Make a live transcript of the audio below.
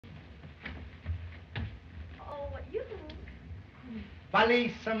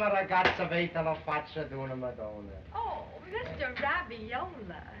Bellissima ragazza, vita la faccia di una Madonna. Oh, Mr.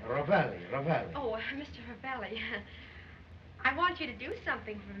 Raviola. Ravelli. Oh, Mr. Ravelli, I want you to do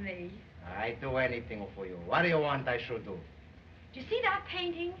something for me. I do anything for you. What do you want I should do? Do you see that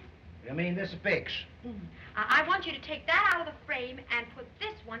painting? You mean this picture? I want you to take that out of the frame and put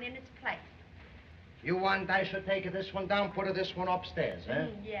this one in its place. You want I should take this one down, put this one upstairs, eh?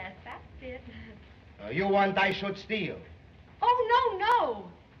 Yes, that's it. You want I should steal? Oh, no.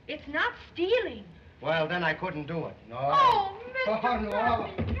 It's not stealing. Well, then I couldn't do it. No. Oh, Mr. Oh, no.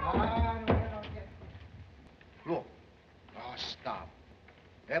 Raviola. Look. Oh, stop.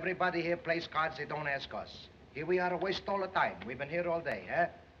 Everybody here plays cards, they don't ask us. Here we are to waste all the time. We've been here all day, eh?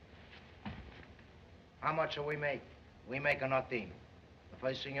 How much do we make? We make nothing. The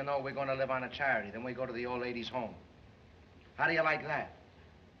first thing you know, we're going to live on a charity. Then we go to the old lady's home. How do you like that?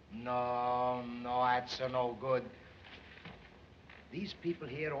 No, that's no good. These people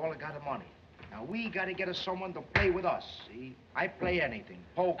here all got the money. Now, we got to get us someone to play with us, see? I play anything.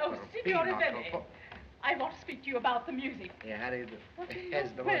 Poker, Signore pinochle. Belli, I want to speak to you about the music. Yeah, how do you do? What's Here's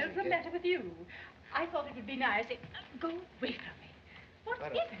the the music, matter with you? I thought it would be nice if... go away from me. What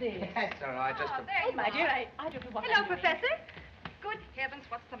is this? That's all right, just a... Oh, my dear, I don't know what Hello, I'm doing. Professor. Good heavens,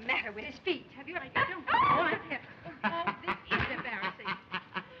 what's the matter with his feet? Have you... Oh, this is embarrassing.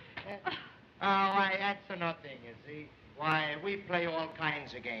 Why, that's nothing, you see. Why, we play all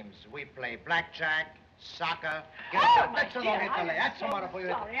kinds of games. We play blackjack, soccer. That's a long Italy. That's a matter for you.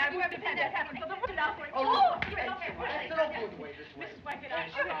 Sorry, I wouldn't have had that happen for the wood now for it. Oh, look. That's no good way this way. Mrs. Wackett, I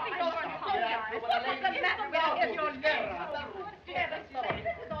should have Stop. gone and apologized. What's the matter with your name? Heavens sake.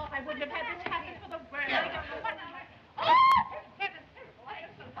 I wouldn't have had this happen for the world. Heavens, I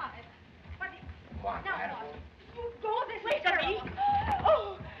am surprised. Come on, Now, you go this way to me.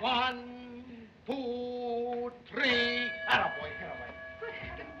 Oh. 1, 2, 3. Attaboy, get away. Good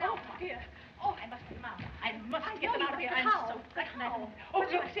heavens, no, dear. Oh, I must get them out. I must get them out of here. I'm so frightened. Oh,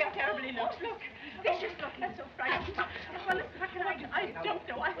 look, see how terribly he looks. Look. Vicious looking. I'm so frightened. Well, listen, what can I do? I don't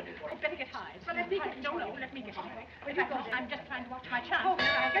know. I'd better get high. Well, let me get... No, let me get him. Where do you go? I'm just trying to watch my chance. Oh,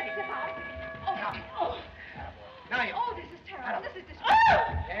 I'll get him out. Oh. Now you. Oh, this is terrible. This is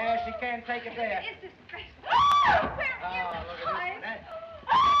disgraceful. Yeah, she can't take it there. It is disgraceful. Oh, where is Look the at time? this.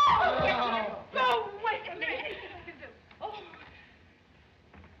 Oh! Go away from me.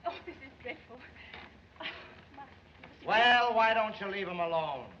 Oh, this is dreadful. Well, why don't you leave him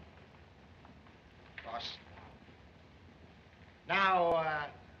alone? Bust. Now,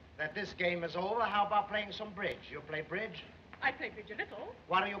 that this game is over, how about playing some bridge? You play bridge? I play bridge a little.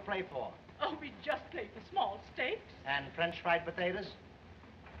 What do you play for? Oh, we just play for small stakes. And French fried potatoes?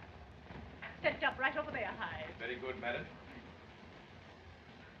 Set it up right over there, Hyde. Very good, madam.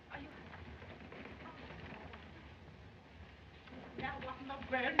 Are you... Now, what in the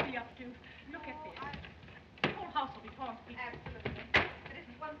world is he up to? Look at this. The whole house will be torn to pieces. Absolutely.